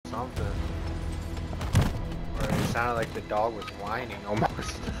something. Or it sounded like the dog was whining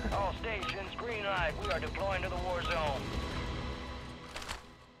almost. All stations, green light. We are deploying to the war zone.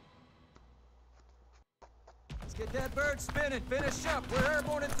 Let's get that bird spinning. Finish up. We're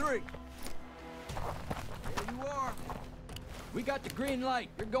airborne in 3. There you are. We got the green light.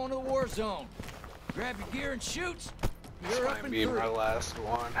 You're going to the war zone. Grab your gear and shoot. You're up in 3. Might be my last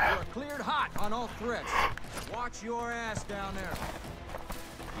one. You're cleared hot on all threats. Watch your ass down there.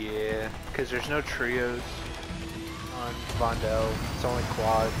 Yeah, because there's no trios on Vondel. It's only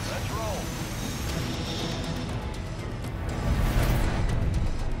quads. Let's roll.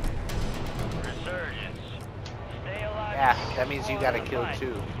 Resurgence. Stay alive. Yeah, that means you gotta kill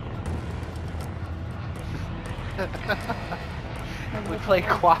 2. We play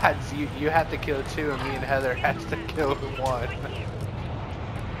quads. You have to kill 2, and me and Heather has to kill 1.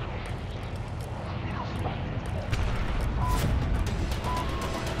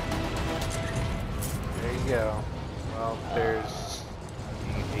 There you go. Well, there's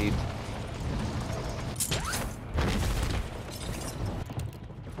 8.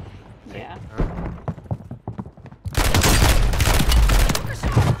 Yeah.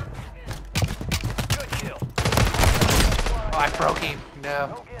 Good kill. Oh, I broke him. No.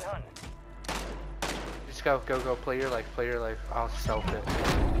 Go get hunting. Just go. Play your life. I'll self it.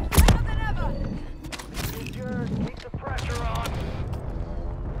 It's yours. Keep the pressure on.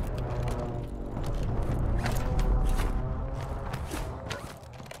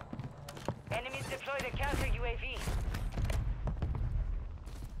 Enemies deployed a counter UAV.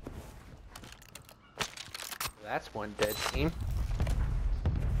 That's one dead team.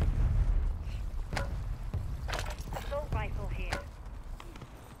 Assault rifle here.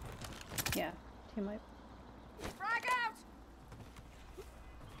 Yeah. Team wipe. Frag out!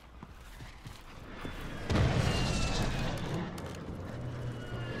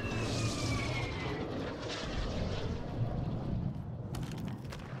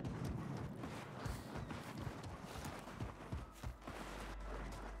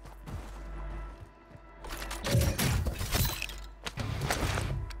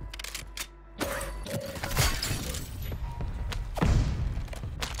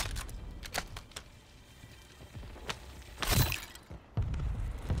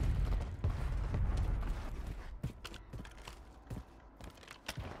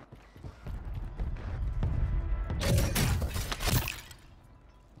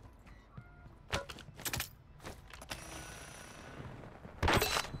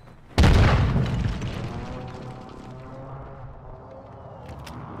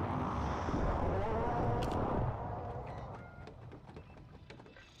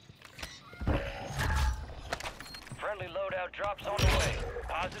 Friendly loadout drops on the way.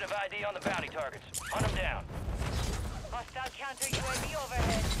 Positive ID on the bounty targets. Hunt them down. Hostile counter UAV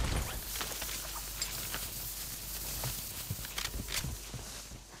overhead.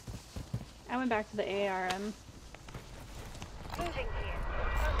 I went back to the ARM. Moving here.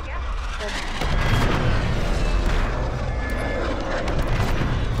 Yeah.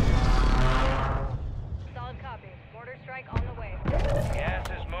 Solid copy. Mortar strike on the way. Gas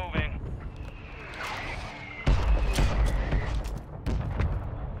is moving.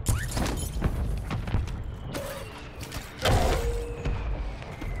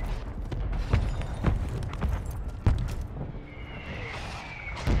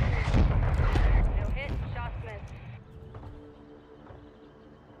 No hit. Shots missed.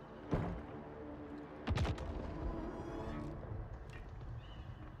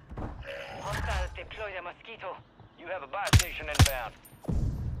 Hostiles deployed a mosquito. You have a buy station inbound.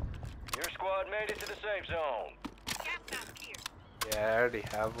 Your squad made it to the safe zone. Gas mask here. Yeah, I already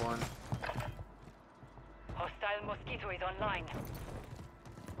have one. Hostile mosquito is online.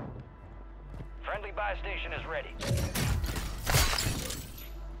 Friendly buy station is ready.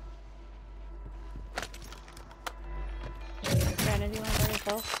 Brandon, do you want to buy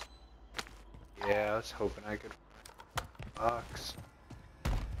yourself? Yeah, I was hoping I could box.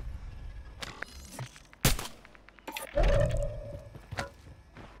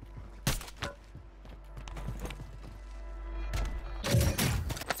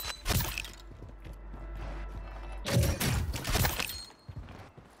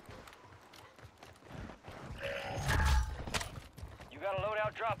 You got a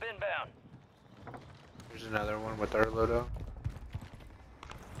loadout drop inbound. There's another one with our loadout.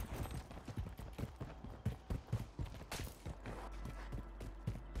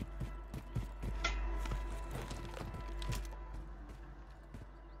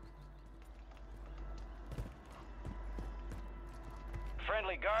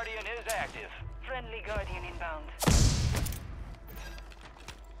 Friendly Guardian is active. Friendly Guardian inbound.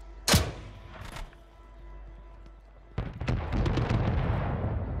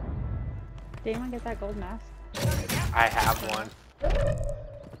 Did anyone get that gold mask? I have one.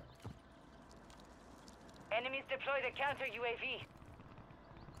 Enemies deploy the counter UAV.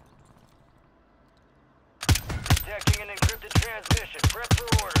 Detecting an encrypted transmission. Prep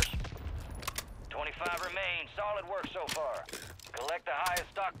for orders. 25 remain. Solid work so far. Collect the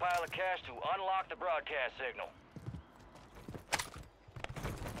highest stockpile of cash to unlock the broadcast signal.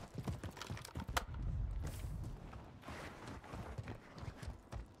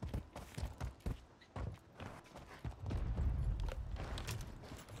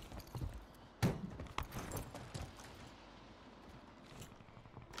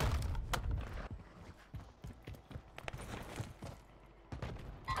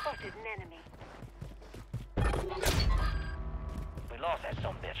 Spotted an enemy. We lost that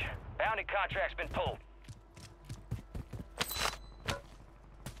sumbitch. Bounty contract's been pulled.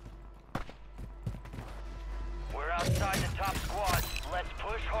 We're outside the top squad. Let's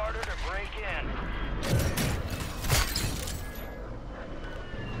push harder to break in.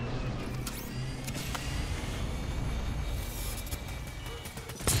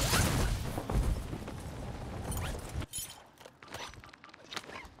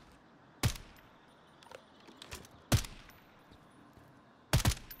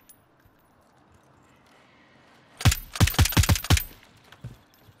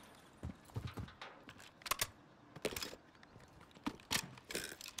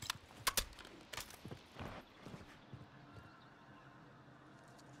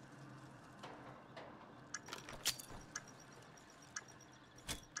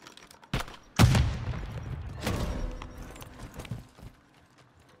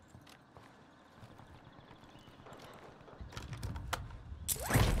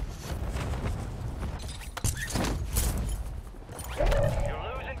 You're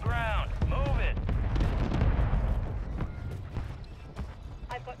losing ground. Move it.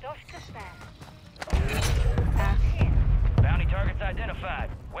 I've got Dosh to spare. Bounty targets identified.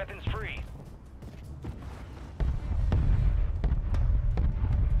 Weapons free.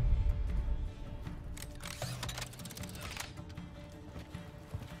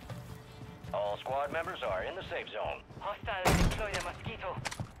 All squad members are in the safe zone. Hostiles deploy the Mosquito.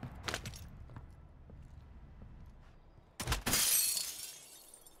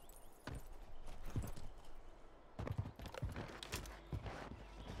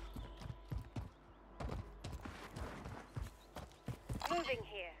 Moving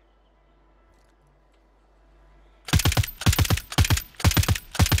here.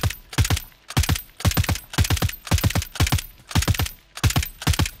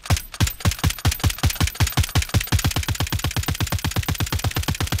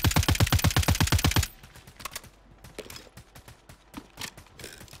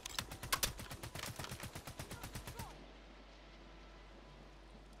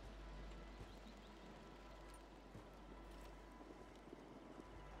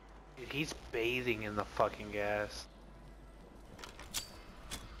 He's bathing in the fucking gas.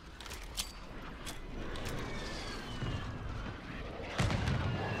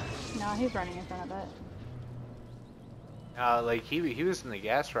 No, he's running in front of it. Like he was in the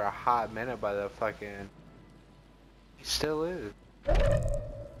gas for a hot minute by the fucking. He still is.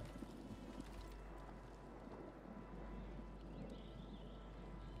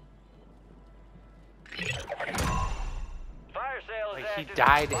 Fire sale is Like, he active.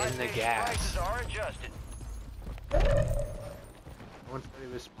 died in Buy the station gas. Prices are adjusted. No one said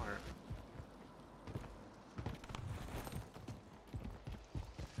he was smart.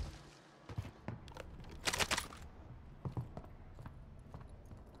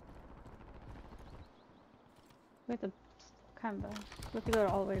 We have to kind of. We have to go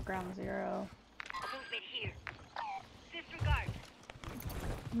all the way to ground zero. Movement here. Disregard.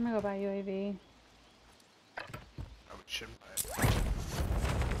 I'm gonna go buy UAV. Probably shouldn't buy it.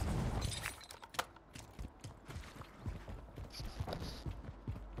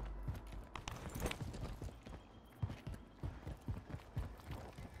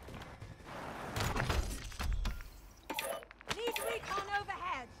 Need recon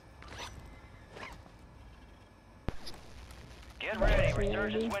overhead. Get ready.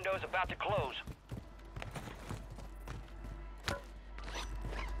 Resurgence window is about to close.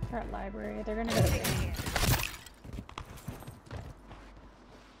 They're at library. They're gonna go to Moving here.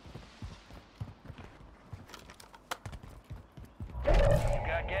 You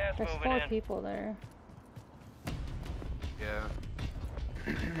got gas There's moving 4 in. people there. Yeah.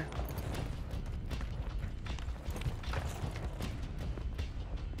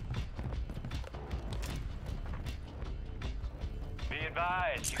 Be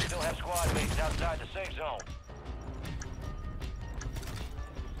advised, you still have squad mates outside the safe zone.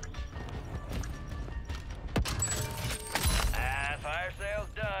 Fire sale's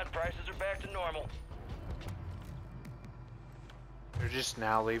done. Prices are back to normal. They're just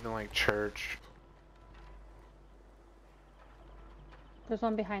now leaving like church. There's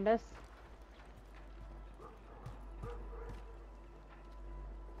one behind us.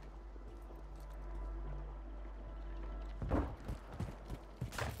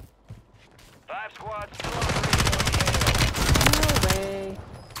 Five squads still on No way.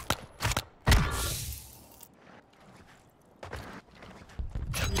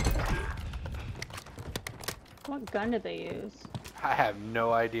 What gun did they use? I have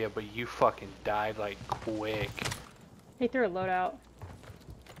no idea, but you fucking died like quick. He threw a loadout.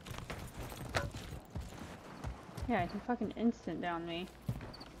 Yeah, he fucking instant down me.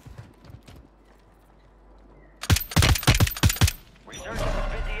 Resurgence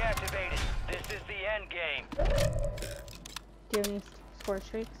has been deactivated. This is the end game. Do you have any score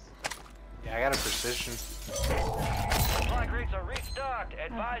streaks? Yeah, I got a precision. Supply crates are restocked.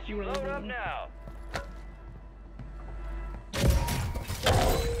 Advise you load up really? now.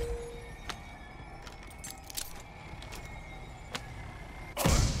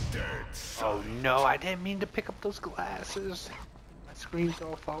 Oh no, I didn't mean to pick up those glasses. My screen's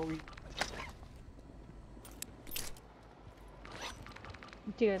all foggy.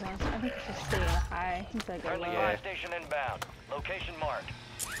 Do you guys want to? I think we should stay high instead of go Friendly low. Yeah. buy station inbound. Location marked.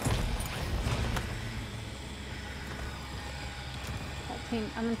 That team,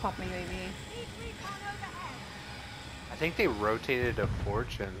 I'm gonna pop my UAV. Need recon overhead. I think they rotated to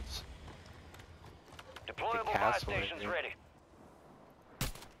Fortunes. Deployable buy castle, I stations think. ready.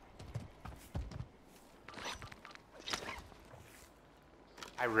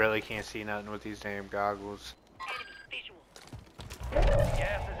 I really can't see nothing with these damn goggles. Enemy visual.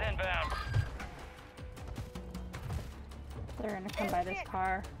 Gas is inbound. They're gonna come by this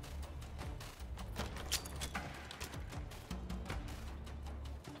car.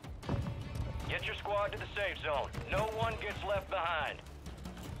 Get your squad to the safe zone. No one gets left behind.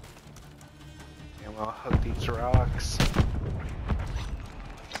 And we'll hug these rocks.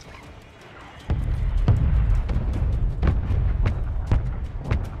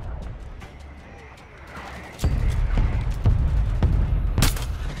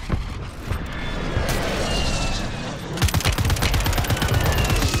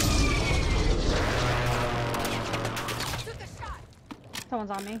 Took a shot.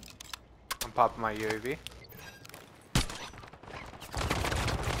 Someone's on me. I'm popping my UAV.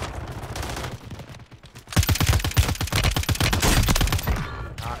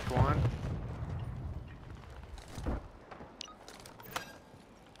 Knocked one.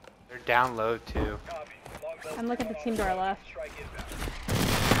 They're down low too. I'm looking at the team to our left.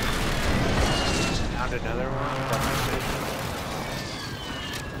 Found another one.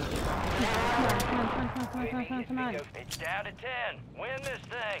 Come on. It's down to 10. Win this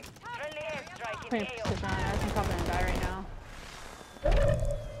thing. Friendly airstrike in Putting AO. precision on us. I'm probably gonna die right now.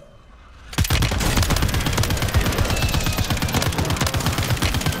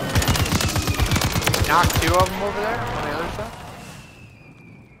 Knocked two of them over there on the other side.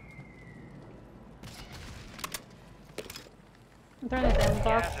 I'm throwing this ammo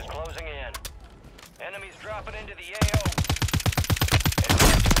box. Gas is closing in. Enemies dropping into the AO.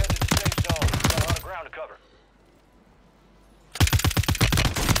 Advise you head to the safe zone. Got a lot of ground to cover.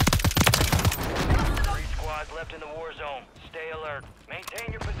 3 squads left in the war zone. Stay alert.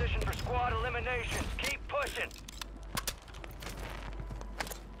 Maintain your position for squad eliminations. Keep pushing.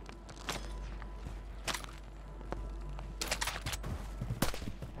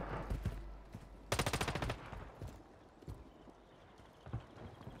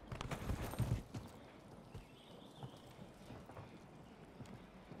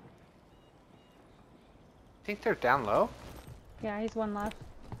 I think they're down low. Yeah, he's one left.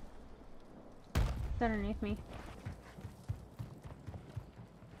 He's underneath me.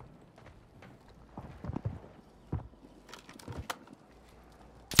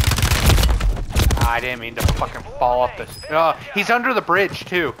 I didn't mean to fucking fall off this. Oh, he's under the bridge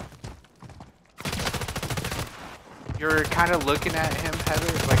too. You're kind of looking at him,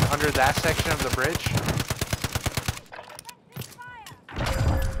 Heather, like under that section of the bridge.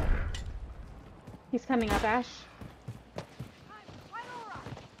 He's coming up, Ash.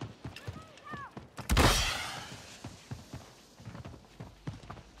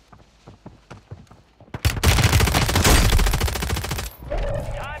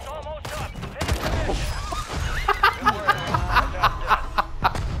 Time's almost up. Finish the mission. Don't worry,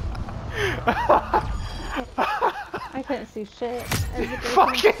 I couldn't see shit.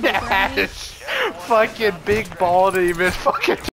 Fucking Ash! Fucking big ball, and he missed fucking